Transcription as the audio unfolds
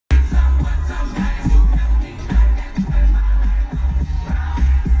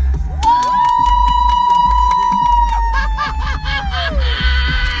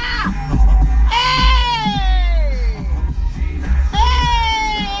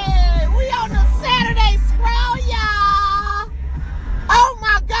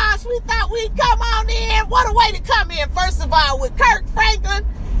with Kirk Franklin.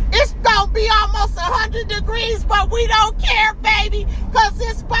 It's gonna be almost 100 degrees, but we don't care, baby, because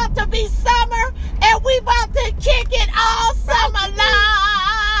it's about to be summer, and we about to kick it all summer long.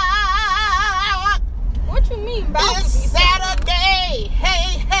 What you mean about It's Saturday.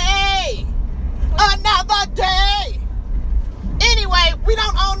 Hey. Another day. Anyway, we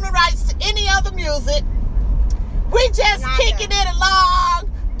don't own the rights to any other music. We just kicking it along,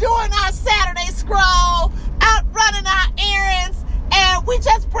 doing our Saturday scroll, out running our errands, and we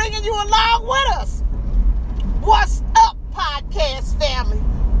just bringing you along with us. What's up, podcast family?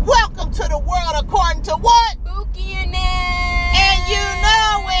 Welcome to the world according to what? Spooky and Nim. And you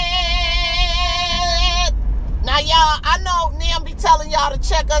know it. Now, y'all, I know Nim be telling y'all to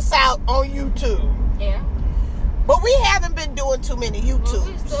check us out on YouTube. Yeah. But we haven't been doing too many YouTubes. Well,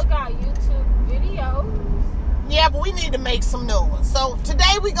 we still got YouTube videos. Yeah, but we need to make some new ones. So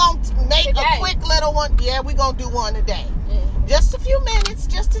today we're going to make a quick little one. Yeah, we're going to do one today. Mm. Just a few minutes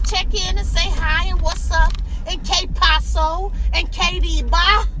just to check in and say hi and what's up. And K Paso and KD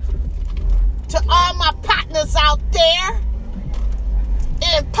Ba. To all my partners out there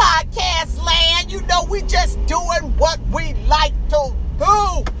in podcast land. You know, we just doing what we like to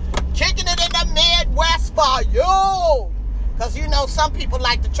do. Kicking it in the Midwest for you. Because, you know, some people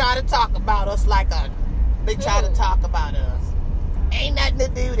like to try to talk about us like they try to talk about us. Ain't nothing to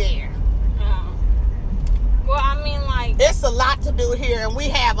do there. Well, I mean, like... It's a lot to do here, and we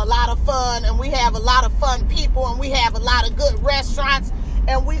have a lot of fun, and we have a lot of fun people, and we have a lot of good restaurants,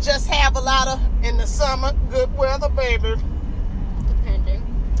 and we just have a lot of, in the summer, good weather, baby. Depending.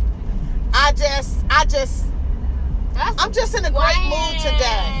 I'm just in a great mood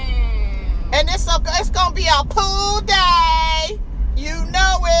today. And it's going to be a pool day. You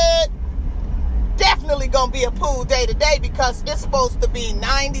know it. Definitely going to be a pool day today because it's supposed to be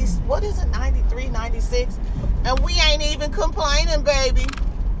 90s. What is it? 93, 96? And we ain't even complaining, baby.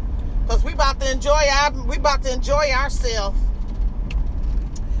 Because we about to enjoy ourselves.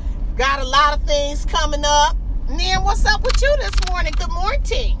 Got a lot of things coming up. Nim, what's up with you this morning? Good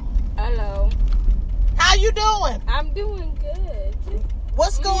morning. Hello. How you doing? I'm doing good.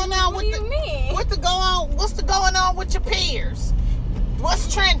 What's going on with What do you mean? What's going on with your peers?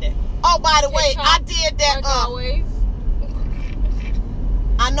 What's trending? Oh, by the way, I did that. Like always.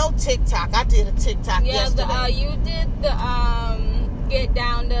 I know TikTok. I did a TikTok yesterday. Yeah, you did the get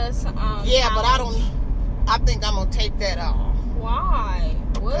down to yeah, but challenge. I think I'm gonna take that off. Why?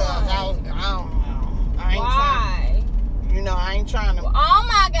 Because I don't know. I ain't Why? trying. You know, I ain't trying to. Oh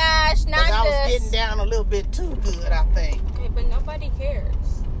my gosh, not this. I was getting down a little bit too good, I think. Okay, but nobody cares.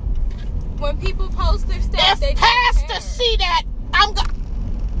 When people post their stuff, they if don't Pastor care. see that,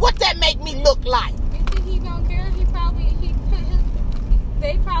 what that make me look like? You think he don't care?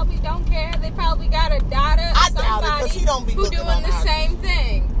 They probably don't care. They probably got a daughter or I doubt it, 'cause he don't be who looking doing on the our- same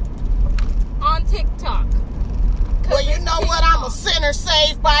thing on TikTok. Well, you know what? I'm a sinner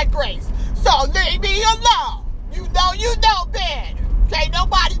saved by grace. So leave me alone. You know better. Can't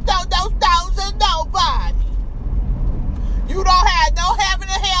nobody throw those stones at nobody. You don't have no heaven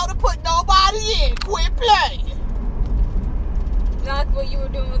or hell to put nobody in. Quit playing. That's what you were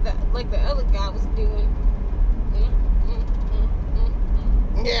doing with the other guy was doing.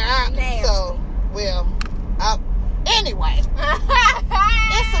 Yeah. Anyway, it's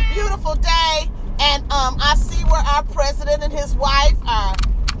a beautiful day, and I see where our president and his wife are.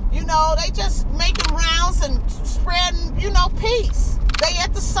 You know, they just making rounds and spreading, peace. They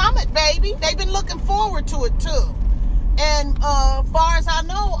at the summit, baby. They've been looking forward to it too. And far as I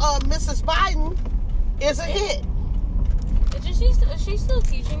know, Mrs. Biden is a hit. Is she still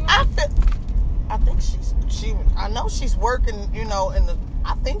teaching? I think I know she's working,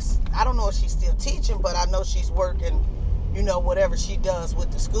 I don't know if she's still teaching, but I know she's working, whatever she does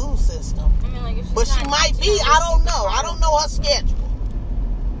with the school system. I mean, like, but she might be, I don't know. I don't know her schedule.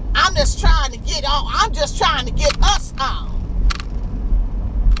 I'm just trying to get on. I'm just trying to get us on.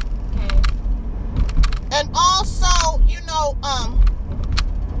 Okay. And also,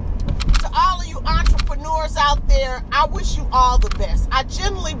 to all of you entrepreneurs out there, I wish you all the best. I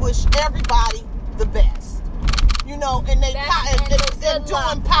genuinely wish everybody the best. And they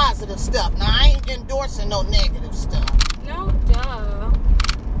doing positive stuff. Now, I ain't endorsing no negative stuff. No, duh.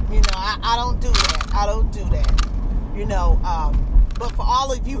 I don't do that. But for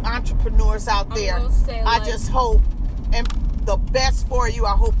all of you entrepreneurs out there, I just hope, and the best for you,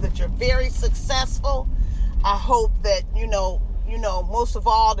 I hope that you're very successful. I hope that, most of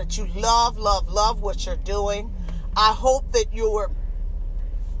all, that you love what you're doing. I hope that you're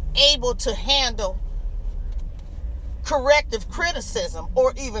able to handle corrective criticism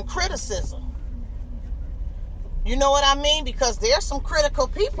or even criticism. You know what I mean? Because there's some critical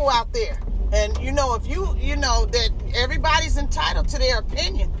people out there. And, if that everybody's entitled to their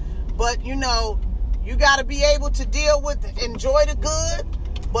opinion. But, you got to be able to deal with, enjoy the good.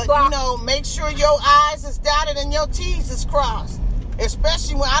 But, make sure your I's is dotted and your T's is crossed.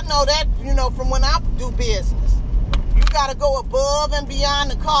 Especially when I know that, from when I do business. You got to go above and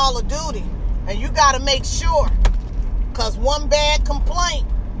beyond the call of duty. And you got to make sure. Because one bad complaint,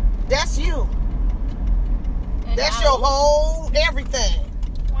 that's you. And that's your whole everything.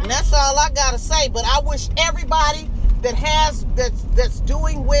 And that's all I got to say. But I wish everybody that's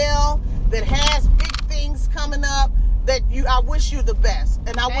doing well, that has big things coming up, I wish you the best.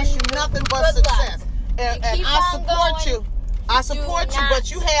 And I wish you nothing but success. And I support you. I support you,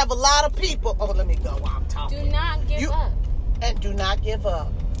 but you have a lot of people. Oh, let me go while I'm talking. Do not give up. And do not give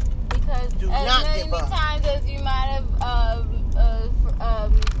up. Because as many times as you might have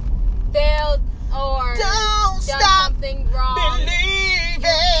failed or done something wrong. Believing.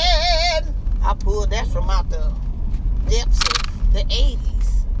 I pulled that from out the depths of the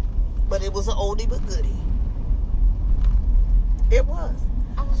 80s. But it was an oldie but goodie. It was.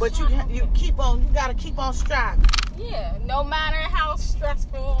 But you gotta keep on striving. Yeah, no matter how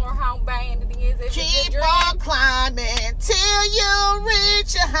stressful or how bad it is. Keep on climbing till you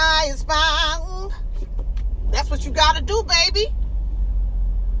reach your highest bound. That's what you gotta do, baby.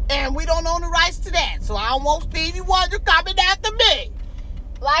 And we don't own the rights to that. So I don't want Stevie Wonder coming after me.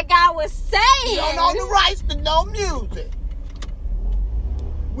 Like I was saying. We don't own the rights to no music.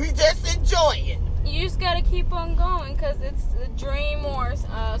 We just enjoy it. You just gotta keep on going because it's a dream or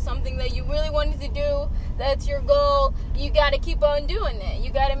something that you really wanted to do. That's your goal. You gotta keep on doing it.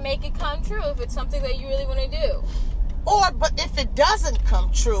 You gotta make it come true if it's something that you really want to do. But if it doesn't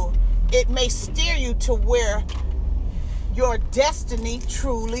come true, it may steer you to where your destiny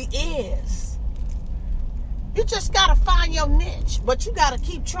truly is. You just gotta find your niche, but you gotta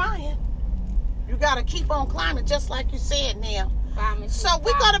keep trying. You gotta keep on climbing, just like you said, Neil. So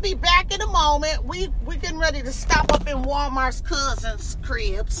we're going to be back in a moment. We're getting ready to stop up in Walmart's cousin's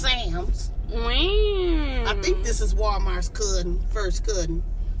crib, Sam's. I think this is Walmart's first cousin,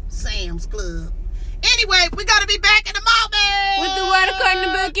 Sam's Club. Anyway, we're going to be back in a moment. With the word according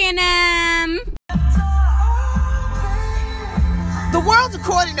to Bookie and them. The world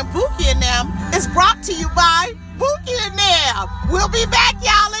according to Bookie and them is brought to you by Bookie and them. We'll be back,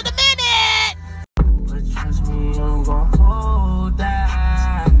 y'all, in a minute.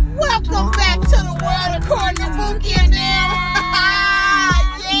 Welcome back to the world according to Bookie and them.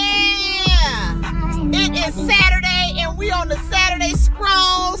 Yeah. It is Saturday and we on the Saturday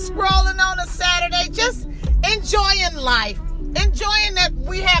scrolling on a Saturday, just enjoying life. Enjoying that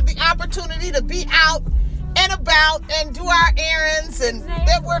we have the opportunity to be out and about and do our errands and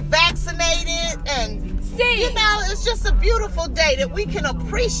that we're vaccinated and it's just a beautiful day that we can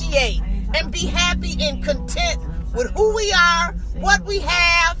appreciate and be happy and content with who we are, what we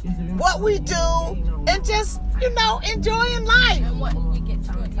have, what we do, and just, enjoying life. And what we get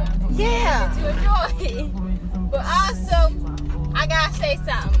to enjoy. Yeah. To enjoy. But also, I gotta say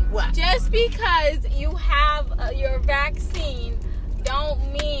something. What? Just because you have your vaccine don't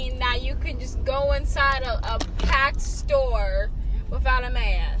mean that you can just go inside a packed store without a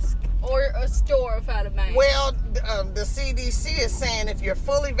mask. Or a store without a mask. Well, the CDC is saying if you're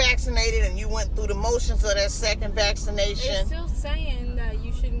fully vaccinated and you went through the motions of that second vaccination. It's still saying that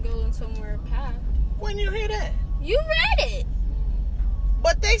you shouldn't go in somewhere packed. When you hear that? You read it.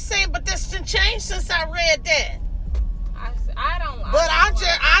 But they say, this didn't change since I read that. I don't. But I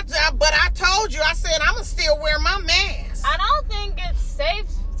told you, I said I'm gonna still wear my mask. I don't think it's safe,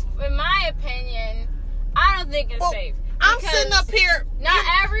 in my opinion. I don't think it's safe. I'm sitting up here. Not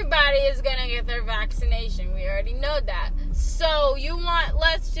everybody is going to get their vaccination. We already know that. So you want,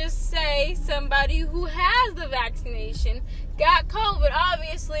 let's just say, somebody who has the vaccination got COVID.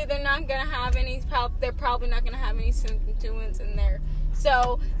 Obviously, they're not going to have any. They're probably not going to have any symptoms in there.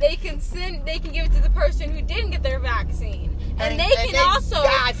 So they can give it to the person who didn't get their vaccine, and they can also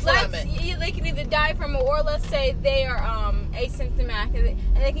die from it. They can either die from it, or let's say they are asymptomatic,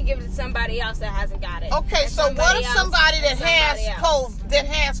 and they can give it to somebody else that hasn't got it. Okay, so what if somebody that has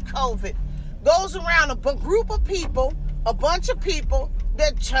COVID goes around a group of people, a bunch of people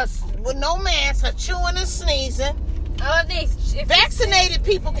that just with no mask are chewing and sneezing? Vaccinated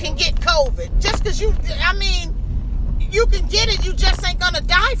people can get COVID just because you can get it, you just ain't gonna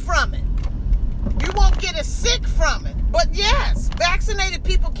die from it. You won't get as sick from it. But yes, vaccinated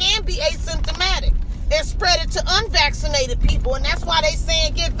people can be asymptomatic and spread it to unvaccinated people, and that's why they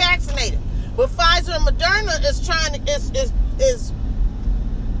saying get vaccinated. But Pfizer and Moderna is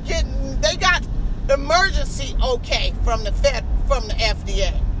emergency okay from the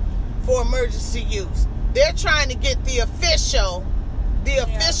FDA for emergency use. They're trying to get the official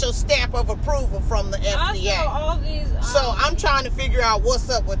stamp of approval from the FDA. Also, all these. So I'm trying to figure out what's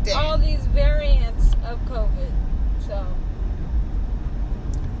up with that. All these variants of COVID. So.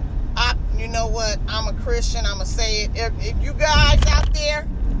 You know what? I'm a Christian. I'm gonna say it. If you guys out there,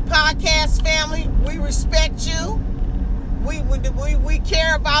 podcast family, we respect you. We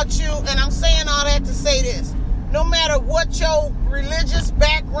care about you, and I'm saying all that to say this. No matter what your religious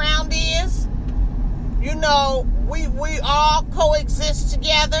background is, you know, we all coexist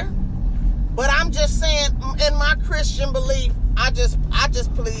together. But I'm just saying, in my Christian belief, I just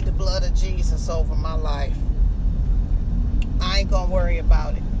plead the blood of Jesus over my life. I ain't gonna worry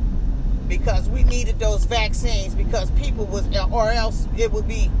about it. Because we needed those vaccines because people was, or else it would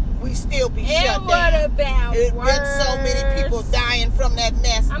be, we still be shut down. It would have been worse. There's so many people dying from that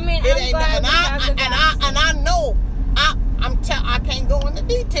mess. I mean, I know, I can't go into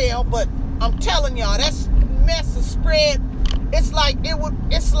detail, but I'm telling y'all, that mess is spread. It's like,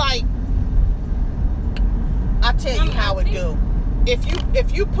 I'll tell you how it do.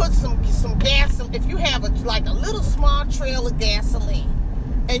 If you put some gas, if you have a little small trail of gasoline,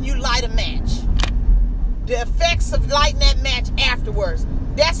 and you light a match, the effects of lighting that match afterwards,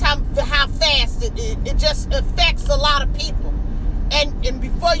 that's how fast it just affects a lot of people. And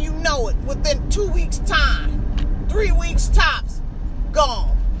before you know it, within 2 weeks time, 3 weeks tops,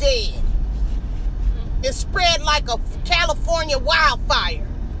 gone, dead. It spread like a California wildfire.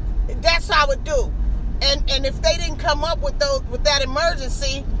 That's how it do. And if they didn't come up with that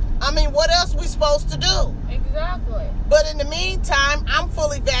emergency, I mean, what else we supposed to do? Exactly. But in the meantime, I'm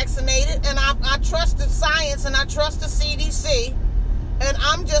fully vaccinated, and I trust the science, and I trust the CDC, and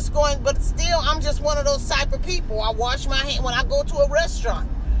I'm just going, but still, I'm just one of those type of people. I wash my hands when I go to a restaurant.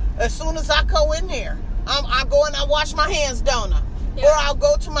 As soon as I go in there, I go and I wash my hands, don't I? Yeah. Or I'll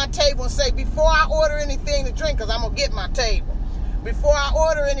go to my table and say, before I order anything to drink, because I'm going to get my table, before I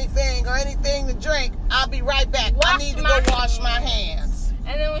order anything or anything to drink, I'll be right back. I need to go wash my hands.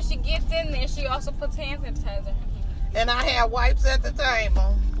 And then when she gets in there, she also puts hand sanitizer in her hands. And I have wipes at the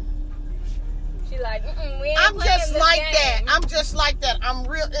table. She like, we ain't I'm just like game. that. I'm just like that. I'm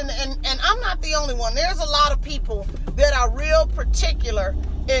real, and I'm not the only one. There's a lot of people that are real particular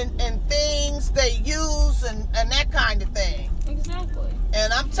in things they use and that kind of thing. Exactly.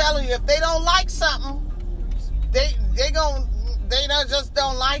 And I'm telling you, if they don't like something, they just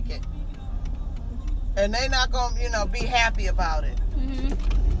don't like it. And they not gonna, be happy about it.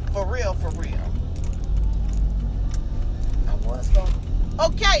 Mm-hmm. For real. I was going.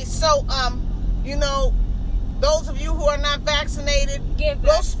 Okay, so those of you who are not vaccinated,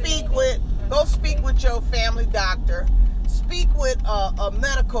 go speak with your family doctor. Speak with a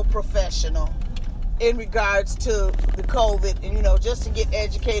medical professional in regards to the COVID, and just to get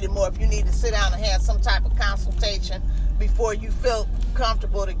educated more. If you need to sit down and have some type of consultation before you feel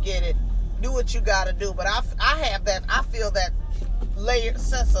comfortable to get it, do what you got to do. But I have that. I feel that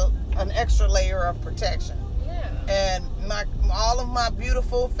an extra layer of protection. Yeah. And all of my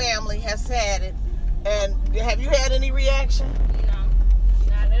beautiful family has had it. And have you had any reaction? No,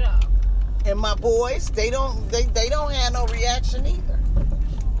 not at all. And my boys, they don't have no reaction either.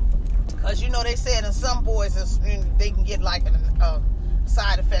 Because they said in some boys they can get like a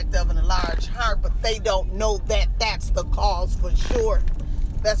side effect of an enlarged heart, but they don't know that that's the cause for sure.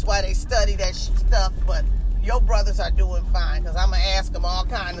 That's why they study that stuff. But your brothers are doing fine, because I'm going to ask them all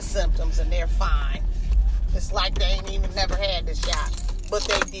kinds of symptoms, and they're fine. It's like they ain't even never had the shot, but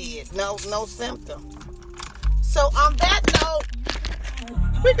they did. No symptoms. So on that note,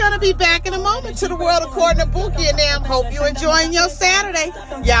 we're going to be back in a moment to the world according to Bookie and them. Hope you're enjoying your Saturday.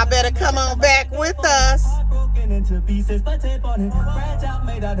 Y'all better come on back with us. Into pieces, but tape on it. Fragile,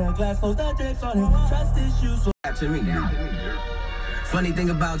 made out of glass, close the drapes on it. Trust issues. To me. Funny thing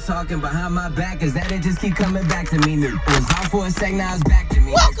about talking behind my back is that it just keep coming back to me. It was off for a second, now it's back to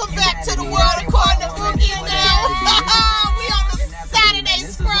me. Welcome back to the world according to Bookie and them. We on the Saturday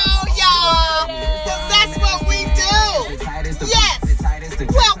scroll, y'all. Because that's what we do. Yes.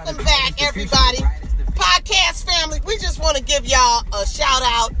 Welcome back, everybody. Podcast family, we just want to give y'all a shout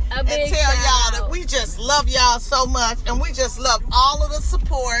out and tell y'all that we just love y'all so much, and we just love all of the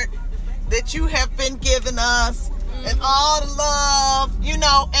support that you have been giving us, and all the love,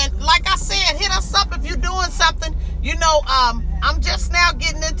 and like I said, hit us up if you're doing something. I'm just now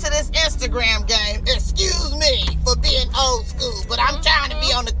getting into this Instagram game. Excuse me for being old school, but I'm trying to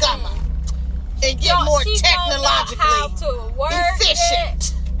be on the come up and get more technologically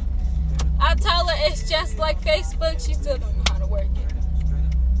efficient. I tell her it's just like Facebook. She still don't know how to work it.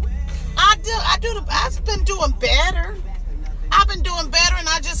 I do. I've been doing better. I've been doing better, and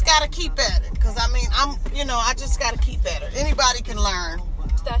I just gotta keep at it. Cause I mean, I just gotta keep at it. Anybody can learn.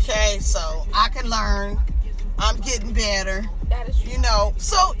 Okay, so I can learn. I'm getting better. That is true.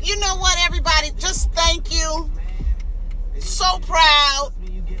 So you know what, everybody? Just thank you. So proud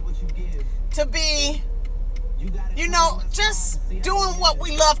to be, just doing what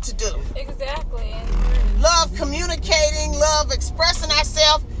we love to do. Exactly. Love communicating, love expressing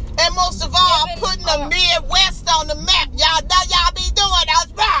ourselves, and most of all, putting the Midwest on the map. Y'all know y'all be doing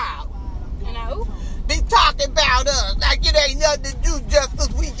us proud. Be talking about us like it ain't nothing to do just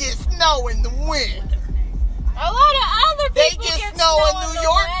because we get snow in the winter. A lot of other people get snow in New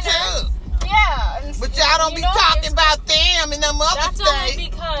York too. Yeah. But y'all don't be talking about them and them other states. That's only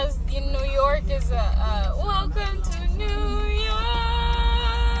because New York is a welcome to New York.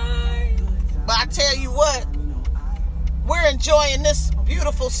 But I tell you what, we're enjoying this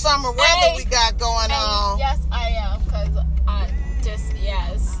beautiful summer weather we got going on. Yes, I am, because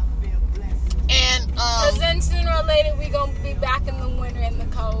yes. And because then sooner or later we gonna be back in the winter, in the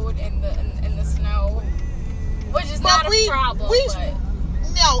cold, in the snow, which is not a problem.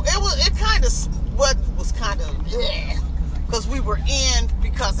 No, it kind of was kind of because we were in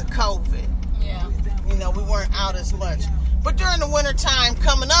because of COVID. Yeah. We weren't out as much. But during the winter time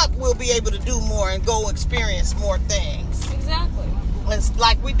coming up, we'll be able to do more and go experience more things. Exactly. It's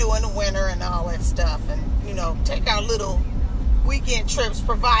like we do in the winter and all that stuff, and take our little weekend trips,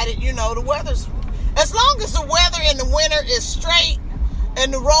 provided the weather's. As long as the weather in the winter is straight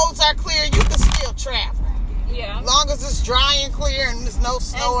and the roads are clear, you can still travel. Yeah. As long as it's dry and clear and there's no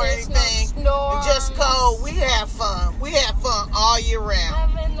snow or anything, and just cold, we have fun. We have fun all year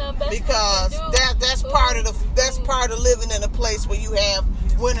round. Because that's part of living in a place where you have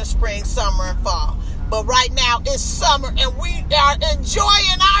winter, spring, summer, and fall. But right now it's summer and we are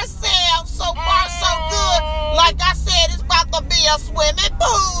enjoying ourselves. So far, so good. Like I said, it's about to be a swimming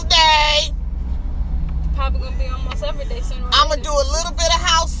pool day. Probably gonna be almost every day sooner. I'm gonna do a little bit of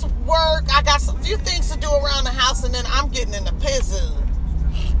housework. I got a few things to do around the house, and then I'm getting in the pizzle.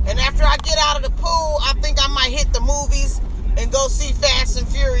 And after I get out of the pool, I think I might hit the movies and go see Fast and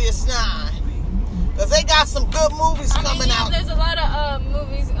Furious 9. Because they got some good movies coming out. There's a lot of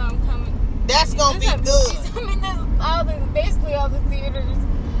movies coming. That's going to be good. There's basically all the theaters.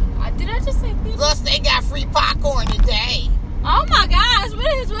 Did I just say theaters? Plus, they got free popcorn today. Oh my gosh,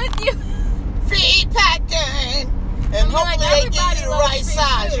 what is with you? Free popcorn. And hopefully they give you the right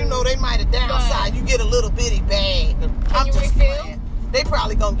size. Too. They might have downsized. You get a little bitty bag. Can you refill? They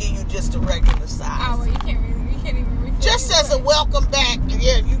probably going to give you just a regular size. Oh, well, you can't even refill. Just as a welcome back.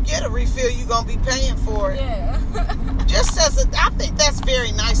 Yeah, if you get a refill, you're going to be paying for it. Yeah. I think that's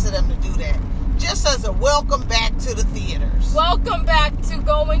very nice of them to do that. Just as a welcome back to the theaters. Welcome back to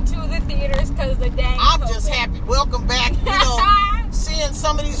going to the theaters because the dang I'm COVID. Just happy. Welcome back. Seeing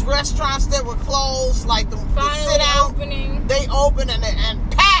some of these restaurants that were closed, like the sit down, they open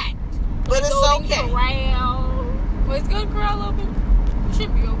and packed. But it's okay. Corral. Was Good Corral open? It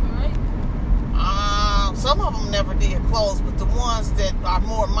should be open, right? Some of them never did close, but the ones that are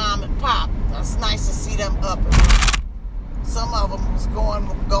more mom and pop, it's nice to see them up. Some of them was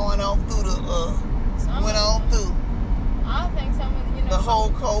going on through went on through. I think some of the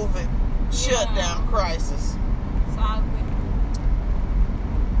whole COVID shutdown crisis. Exactly.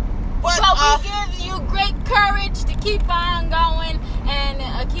 But we give you great courage to keep on going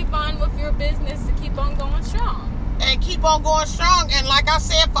and keep on with your business, to keep on going strong. And keep on going strong. And like I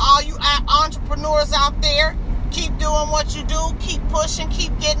said, for all you entrepreneurs out there, keep doing what you do. Keep pushing.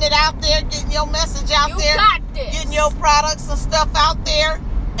 Keep getting it out there. Getting your message out there. You got this. Getting your products and stuff out there.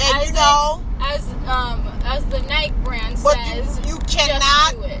 And as the Nike brand says, you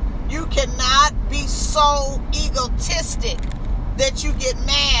cannot, just do it. You cannot be so egotistic that you get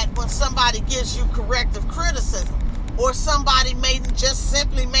mad when somebody gives you corrective criticism, or somebody may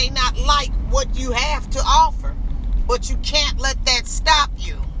not like what you have to offer. But you can't let that stop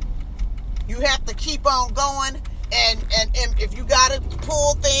you. You have to keep on going, and if you got to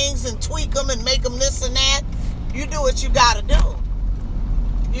pull things and tweak them and make them this and that, you do what you got to do.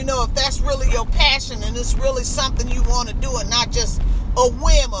 If that's really your passion and it's really something you want to do, and not just a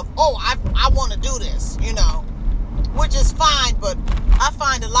whim of, I want to do this, which is fine. But I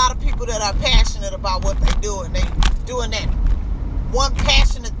find a lot of people that are passionate about what they do, and they doing that one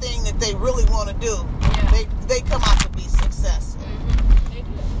passionate thing that they really want to do, they come out to be successful. Mm-hmm. They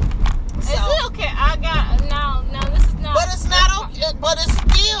do. So, is it okay? I got now. This is not. But it's not okay. But it's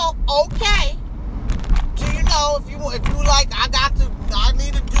still okay. Do if you like? I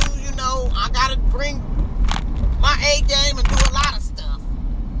need to do. I got to bring my A game and do a lot of stuff.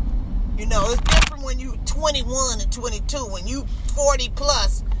 21 and 22. When you 40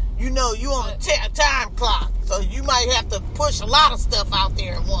 plus, you know you on a time clock. So you might have to push a lot of stuff out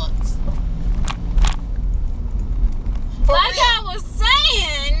there at once. For like real. I was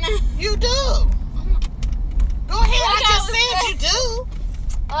saying. You do. Go ahead. Like I just I was said saying. you do.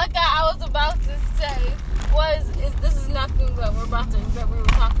 Like I was about to say, this is nothing that we were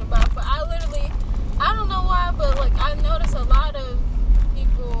talking about, but I don't know why, but like I noticed a lot of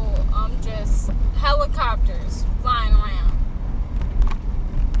people just helicopters flying around.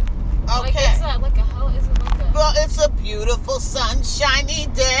 Okay. Like is that like a is it like a Well, it's a beautiful sunshiny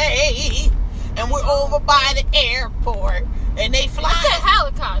day, and we're over by the airport, and they fly. It's a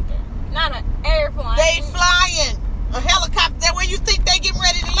helicopter, not an airplane. They flying a helicopter. That way you think they getting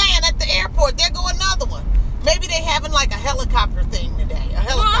ready to land at the airport. There go another one. Maybe they having like a helicopter thing today. A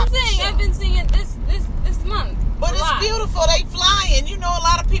helicopter. No, I'm saying show. I've been seeing it this month. But it's beautiful. They flying. You know, a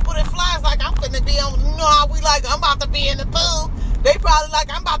lot of people that fly is like, I'm finna be on. You know how we like, I'm about to be in the pool. They probably like,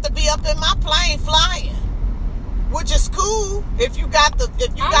 I'm about to be up in my plane flying, which is cool if you got the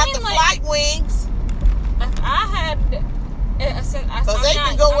flight wings. If I had, because they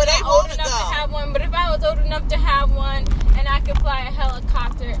can go where they want to go. To have one, but if I was old enough to have one and I could fly a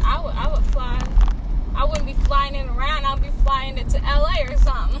helicopter, I would fly. I wouldn't be flying it around. I'd be flying it to LA or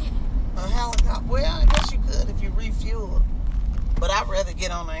something. A helicopter? Well, I guess you could if you refuel. But I'd rather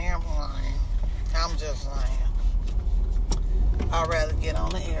get on an airplane. I'm just saying. I'd rather get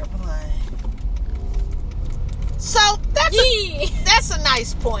on an airplane. So that's a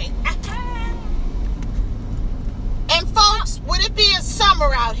nice point. And folks, with it being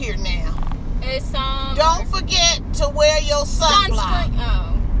summer out here now, it's don't forget to wear your sunblock.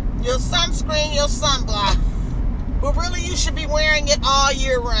 Sunscreen. Your sunscreen, your sunblock. But really, you should be wearing it all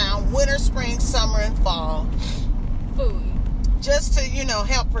year round. Winter, spring, summer, and fall. Food. Just to,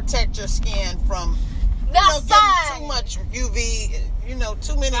 help protect your skin from The sun. getting too much UV,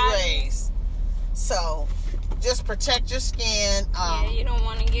 too many rays. So, just protect your skin. Yeah, you don't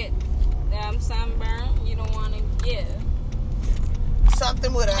want to get sunburn. You don't want to get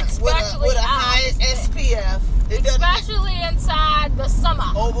something with a high SPF. Especially inside the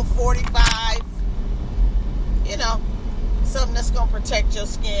summer. Over 45. Something that's going to protect your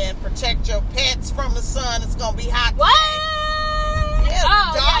skin, protect your pets from the sun. It's going to be hot. What? Yeah,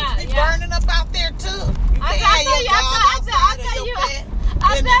 dogs be burning up out there too. I thought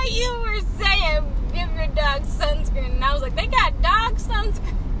you were saying give your dog sunscreen, and I was like, they got dog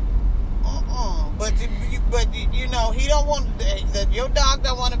sunscreen. But he don't want your dog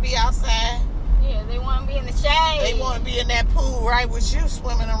don't want to be outside. Yeah, they want to be in the shade. They want to be in that pool right with you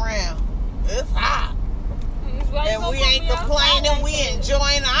swimming around. It's hot. And we ain't complaining. We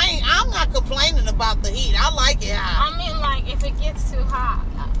enjoying. I'm not complaining about the heat. I like it hot. I mean, like if it gets too hot,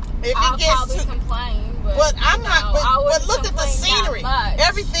 I'll probably complain. But I'm not. But look at the scenery.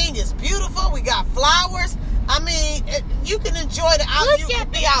 Everything is beautiful. We got flowers. I mean, you can enjoy the out. You can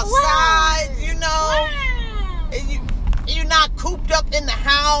be outside. Wow. You're not cooped up in the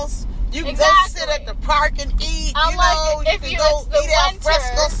house. You can go sit at the park and eat. Unlike you can go eat al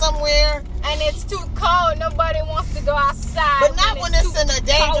fresco somewhere. And it's too cold. Nobody wants to go outside. But not when it's in a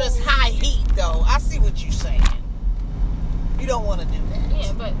dangerous high heat, though. I see what you're saying. You don't want to do that.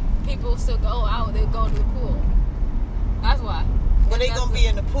 Yeah, but people still go out. They go to the pool. That's why. But they going to be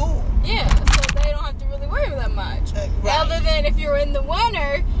in the pool. Yeah, so they don't have to really worry that much. Right. Other than if you're in the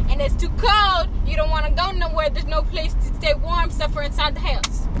winter and it's too cold, you don't want to go nowhere. There's no place to stay warm except for inside the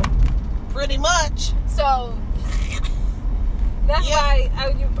house. Pretty much. So that's why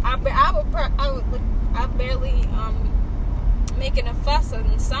I barely making a fuss in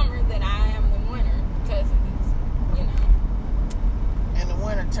the summer than I am in winter because it's in the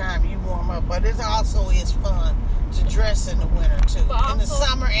winter time you warm up, but it also is fun to dress in the winter too. In the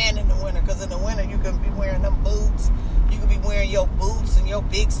summer and in the winter, because in the winter you can be wearing them boots, you can be wearing your boots and your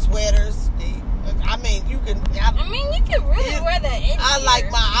big sweaters. I mean, you can. You can really wear that in I like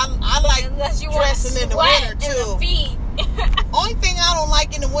dressing in the winter too. In the feet. Only thing I don't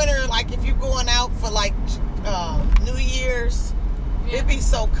like in the winter, like if you're going out for like New Year's, it'd be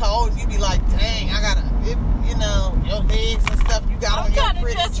so cold. You'd be like, dang, I gotta, your legs and stuff. You got on your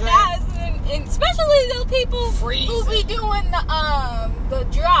pretty dress. And especially those people who be doing the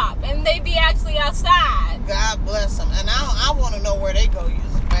drop and they be actually outside. God bless them. And I want to know where they go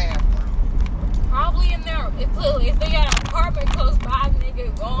use the bathroom. Probably in there. If they got an apartment close by, they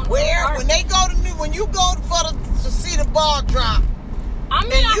could go on. Where? When you go to see the ball drop,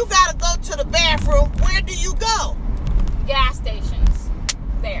 you gotta go to the bathroom. Where do you go? Gas stations.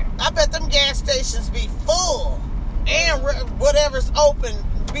 There. I bet them gas stations be full, and whatever's open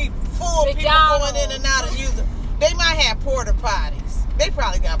be full full. People going in and out and using. They might have porta potties. They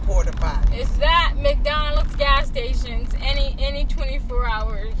probably got porta potties. It's that McDonald's gas stations any 24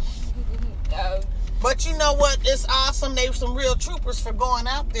 hours. But you know what? It's awesome. They were some real troopers for going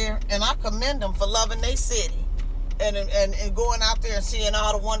out there, and I commend them for loving their city and going out there and seeing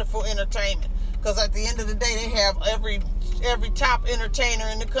all the wonderful entertainment. Because at the end of the day, they have every top entertainer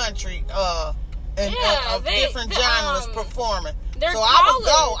in the country of different genres performing. So I would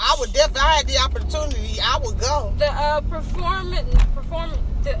go. I would definitely. If I had the opportunity, I would go. The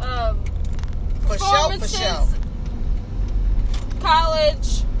For sure.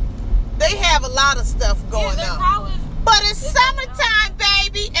 College. They have a lot of stuff going on. College. But it's summertime,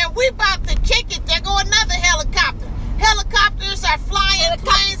 baby, and we about to kick it. There go another helicopter. Helicopters are flying,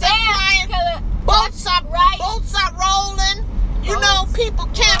 planes are flying, boats are rolling. You know, people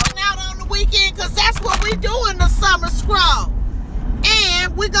camping out on the weekend because that's what we do in the summer scroll.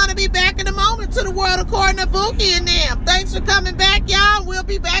 And we're going to be back in a moment to the world according to Bookie and them. Thanks for coming back, y'all. We'll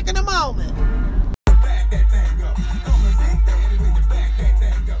be back in a moment.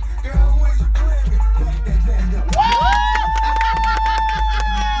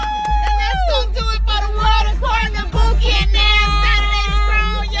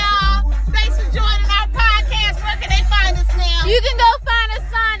 You can go find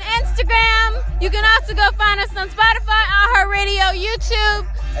us on Instagram. You can also go find us on Spotify, iHeartRadio, YouTube,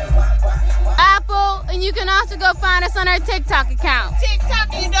 Apple, and you can also go find us on our TikTok account.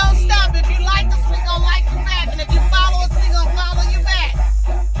 TikTok, you don't stop. If you like us, we gonna like you back. And if you follow us, we gonna follow you back.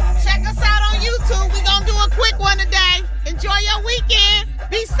 Check us out on YouTube. We gonna do a quick one today. Enjoy your weekend.